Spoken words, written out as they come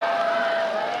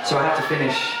So I had to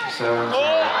finish. So.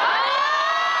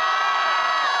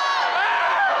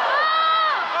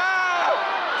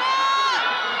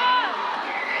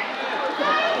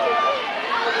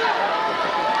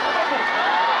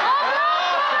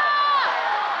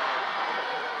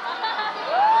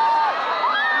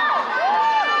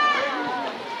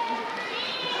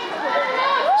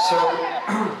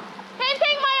 Can't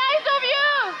take my eyes off you!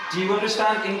 Do you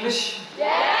understand English?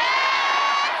 Yes!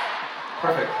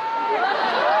 Perfect.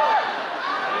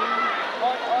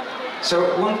 So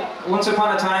once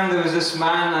upon a time there was this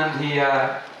man and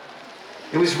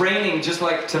it was raining just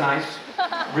like tonight.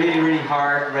 Really, really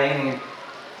hard raining.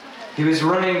 He was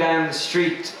running down the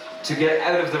street to get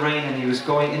out of the rain and he was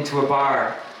going into a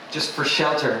bar just for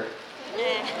shelter.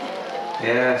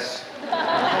 Yes.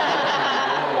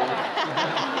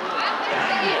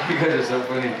 You guys are so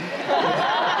funny.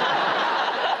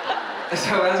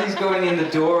 So as he's going in the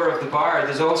door of the bar,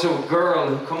 there's also a girl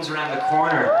who comes around the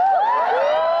corner.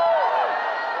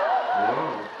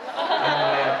 Whoa.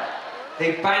 And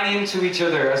they bang into each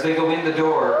other as they go in the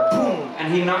door. Boom!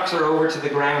 And he knocks her over to the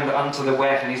ground onto the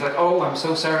wet. And he's like, oh, I'm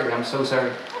so sorry, I'm so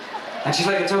sorry. And she's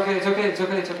like, it's okay, it's okay, it's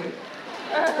okay, it's okay.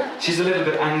 She's a little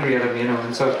bit angry at him, you know.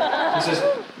 And so he says,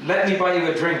 let me buy you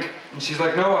a drink. And she's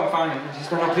like, no, I'm fine. And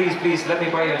she's like, no, please, please, let me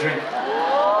buy you a drink.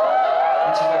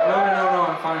 And she's like, no,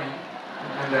 I'm fine.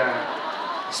 And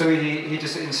so he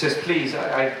just insists, please,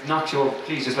 I knocked you over,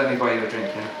 please just let me buy you a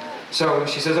drink. You know? So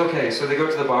she says, okay. So they go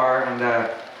to the bar and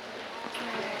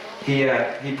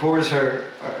he pours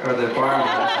her, or the barman,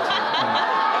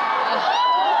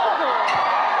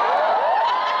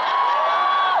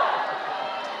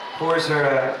 pours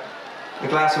her a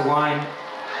glass of wine.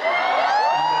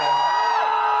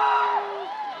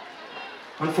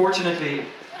 Unfortunately,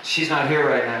 she's not here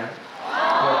right now.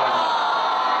 But,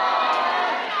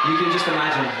 you can just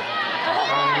imagine.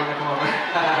 Oh, you wanna come over?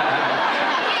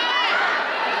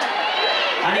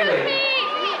 Anyway,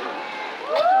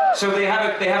 so they have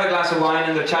a glass of wine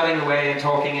and they're chatting away and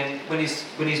talking. And when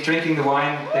he's drinking the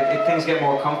wine, things get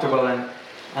more comfortable. And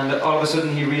all of a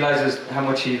sudden he realizes how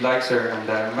much he likes her. And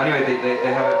anyway,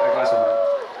 they have a glass of wine.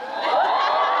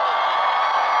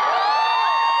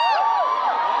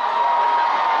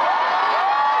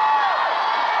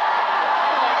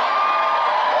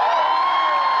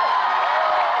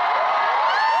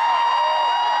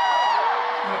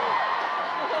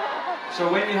 So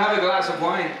when you have a glass of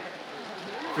wine,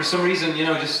 for some reason, you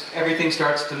know, just everything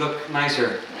starts to look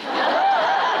nicer.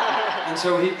 And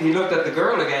so he looked at the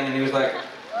girl again and he was like,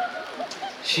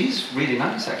 she's really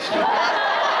nice, actually.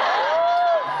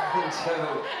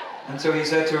 And so he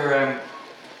said to her,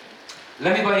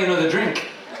 let me buy you another drink.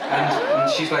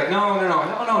 And she's like, no,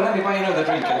 let me buy you another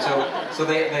drink. And so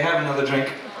they have another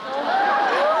drink.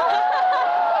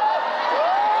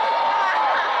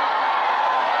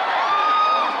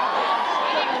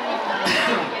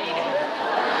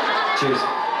 Cheers.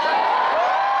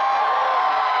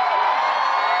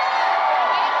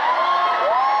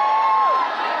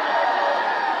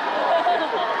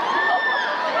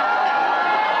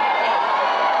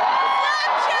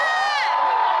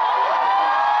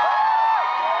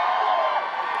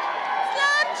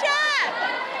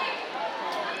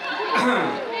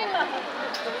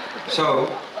 So,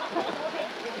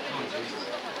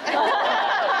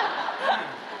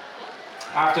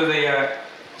 after the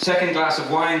second glass of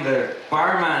wine, the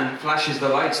barman flashes the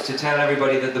lights to tell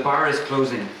everybody that the bar is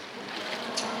closing.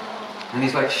 And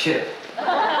he's like, shit.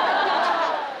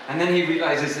 And then he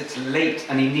realizes it's late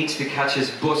and he needs to catch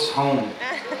his bus home.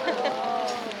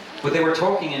 But they were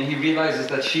talking and he realizes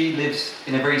that she lives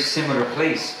in a very similar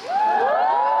place.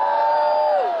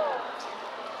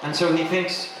 And so he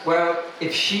thinks, well,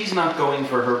 if she's not going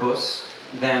for her bus,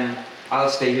 then I'll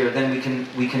stay here, then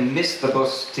we can miss the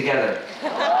bus together.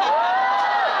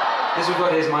 This is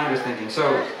what his mind was thinking.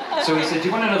 So he said, do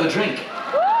you want another drink?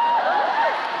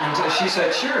 And she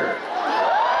said, sure.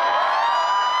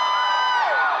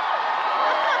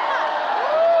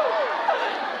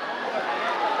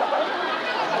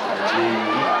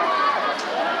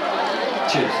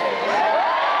 Cheers.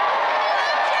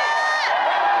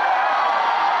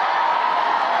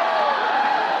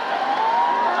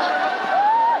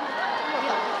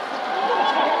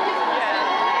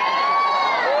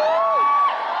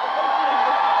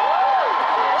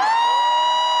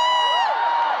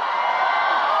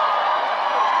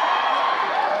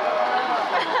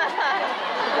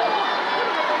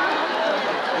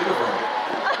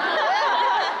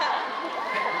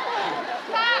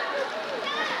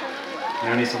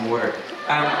 I need some water.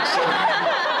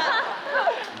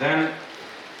 Then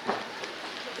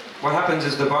what happens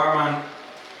is the barman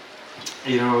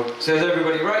you know, says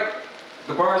everybody, right,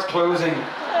 the bar's closing.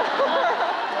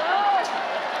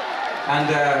 And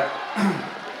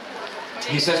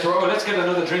he says to her, oh, let's get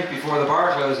another drink before the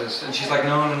bar closes. And she's like,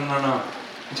 no.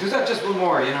 And she goes, just one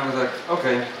more, you know. I was like,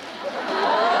 okay.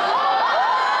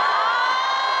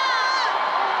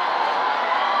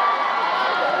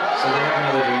 So they have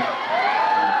another drink.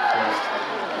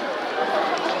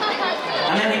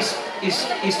 And then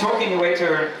he's talking away to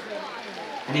her,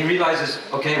 and he realizes,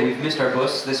 okay, we've missed our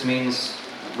bus. This means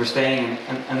we're staying.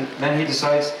 And then he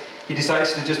decides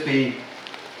to just be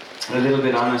a little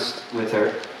bit honest with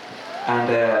her. And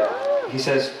he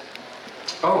says,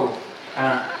 oh,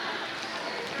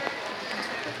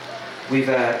 we've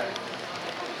it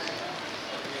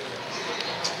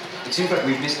seems like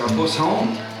we've missed our bus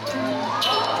home.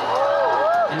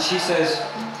 And she says,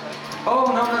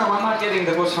 oh, no, I'm not getting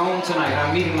the bus home tonight.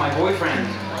 I'm meeting my boyfriend.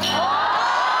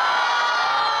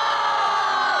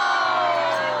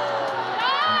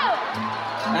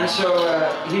 And so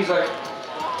he's like,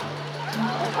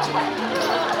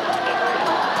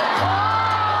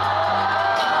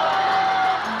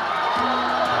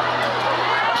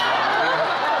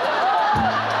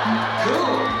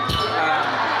 cool.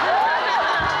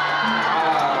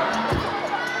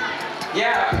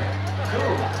 Yeah,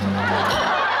 cool.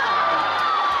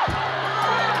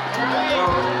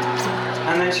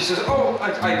 And then she says, oh,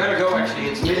 I better go actually,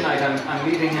 it's midnight, I'm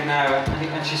meeting him now.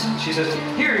 And she says,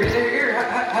 here,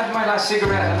 have my last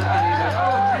cigarette. And he's like,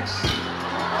 oh, thanks.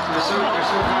 You're so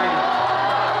kind.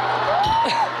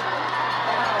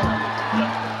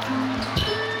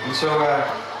 And so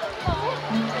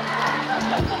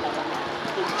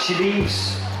she leaves,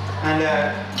 and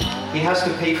he has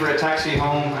to pay for a taxi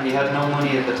home, and he had no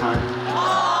money at the time.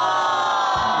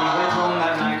 And he went home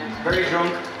that night, very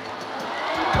drunk.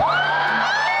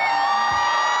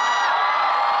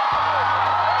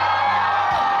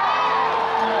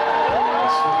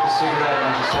 Cigarette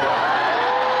and just said,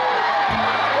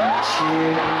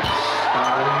 cheers,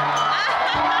 darling.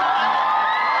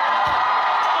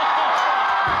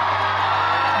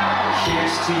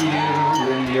 Here's to you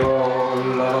and your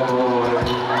love boy.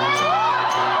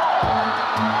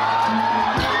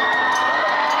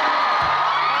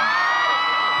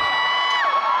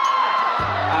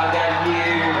 I've got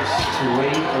years to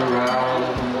wait around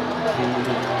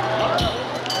here.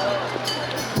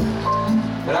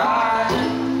 But I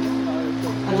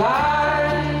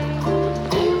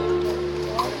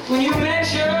when you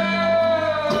mention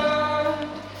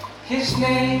his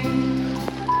name,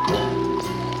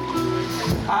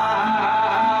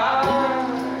 I'm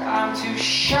too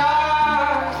shy.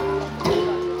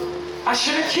 I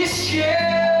should have kissed you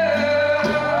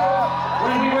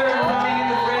when we were running in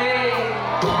the rain.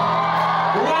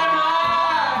 What am I,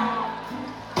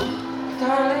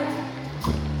 darling?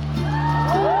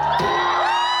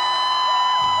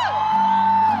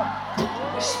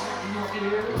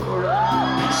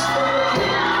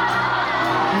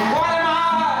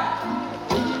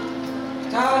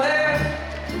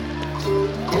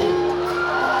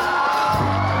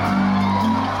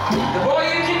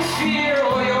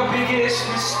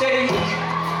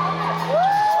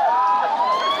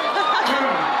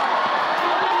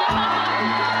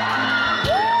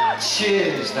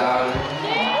 Cheers, darling.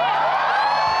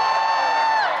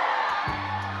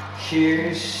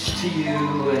 Here's to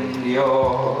you and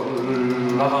your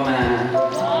lover man.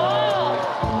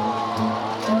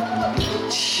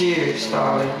 Cheers,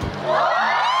 darling.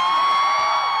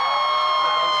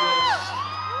 Just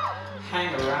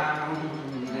hang around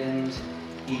and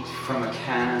eat from a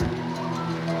can.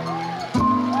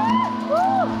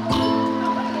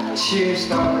 Cheers,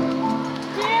 darling.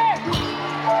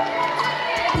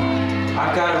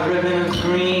 I've got a ribbon of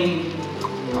green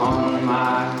on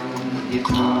my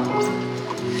guitar.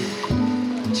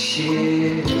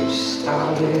 Cheers,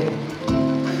 darling.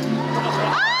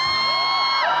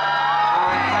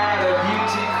 I had a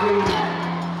beauty queen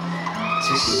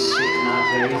to sit not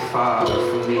very far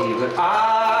from me, but I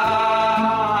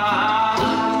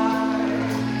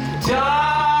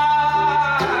die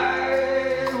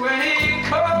when he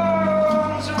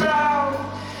comes around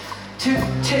to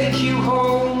take you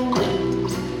home.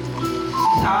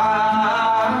 I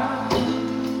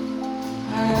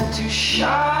had too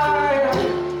shy.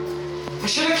 I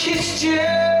should have kissed you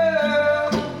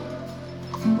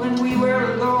when we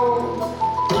were alone.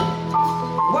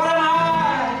 What am I,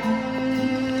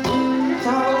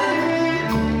 darling?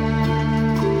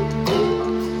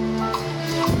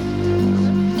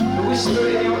 The whisper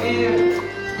in your ear,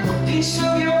 a piece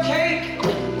of your cake.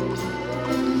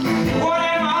 What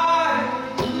am I?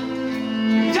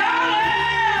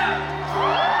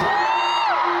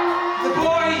 The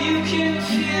you can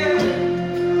feel.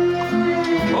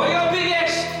 Oh, your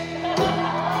biggest.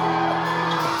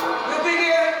 Your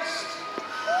biggest.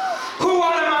 Who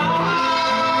am I?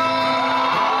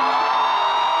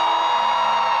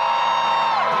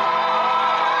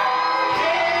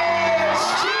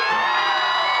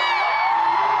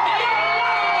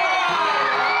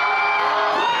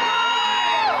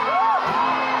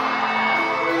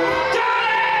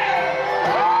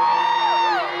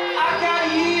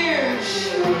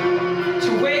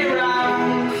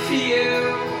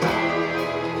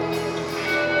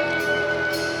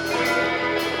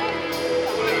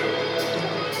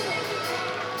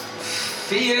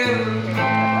 For you.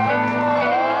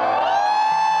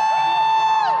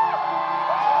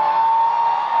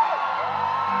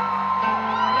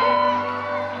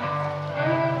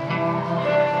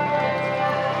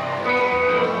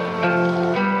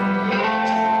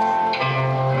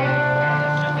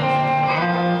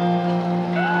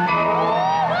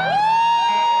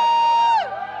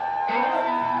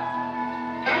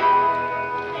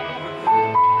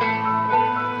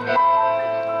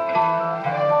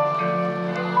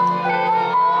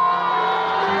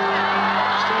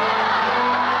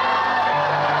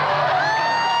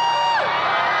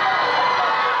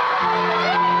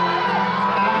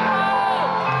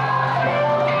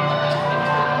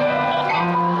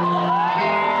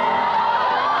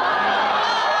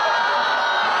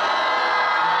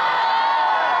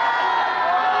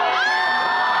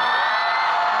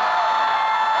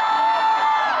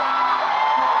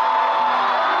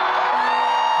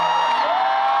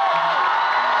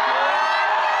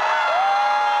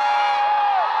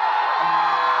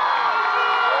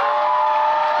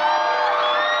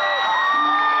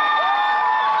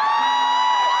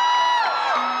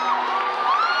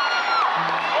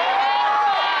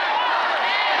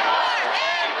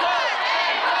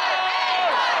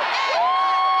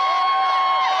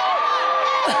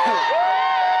 Oh!